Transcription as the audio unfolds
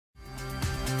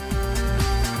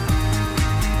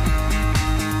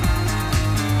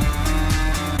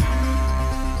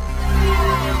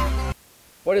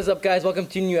What is up, guys? Welcome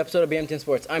to a new episode of BMTM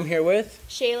Sports. I'm here with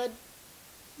Shayla.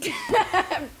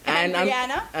 and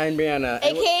Brianna. And Brianna.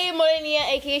 AKA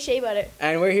Molenia, AKA Shea Butter.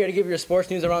 And we're here to give you your sports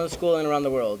news around the school and around the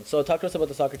world. So talk to us about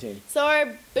the soccer team. So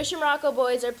our Bishop Morocco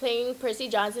boys are playing Percy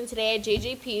Johnson today at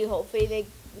JJP. Hopefully they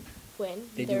win.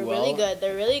 They're really good.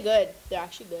 They're really good. They're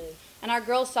actually good. And our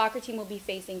girls soccer team will be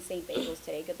facing St. Basil's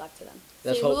today. Good luck to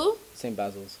them. Who? St.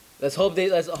 Basil's. Let's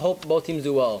hope both teams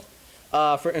do well.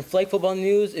 In flag football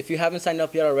news, if you haven't signed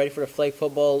up yet already for the flag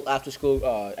football after school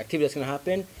activity that's going to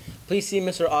happen, please see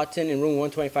Mr. Otten in room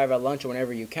 125 at lunch or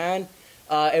whenever you can.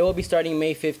 It will be starting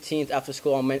May 15th after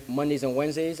school on Mondays and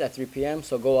Wednesdays at 3 p.m.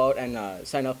 So go out and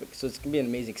sign up. So it's going to be an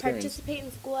amazing experience. Participate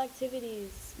in school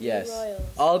activities. Yes. Royals.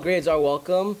 All grades are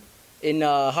welcome. In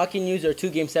hockey news, there are 2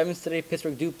 Game 7s today.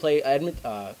 Pittsburgh do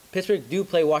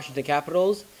play Washington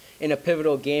Capitals in a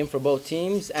pivotal game for both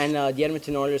teams, and the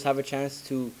Edmonton Oilers have a chance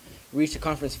to reach the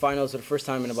conference finals for the first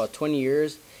time in about 20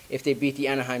 years if they beat the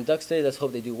Anaheim Ducks today. Let's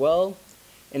hope they do well.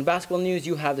 In basketball news,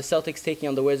 you have the Celtics taking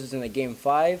on the Wizards in a Game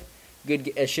 5.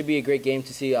 It should be a great game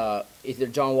to see either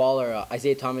John Wall or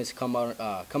Isaiah Thomas come out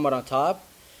on top.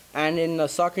 And in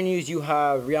soccer news, you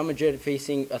have Real Madrid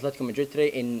facing Atletico Madrid today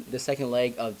in the second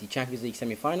leg of the Champions League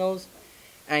semifinals.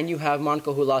 And you have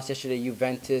Monaco, who lost yesterday,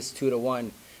 Juventus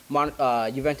 2-1.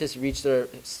 Juventus reached their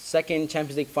second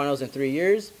Champions League finals in 3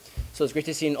 years. So it's great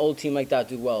to see an old team like that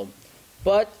do well.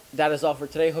 But that is all for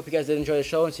today. Hope you guys did enjoy the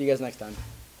show, and see you guys next time.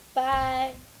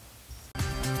 Bye.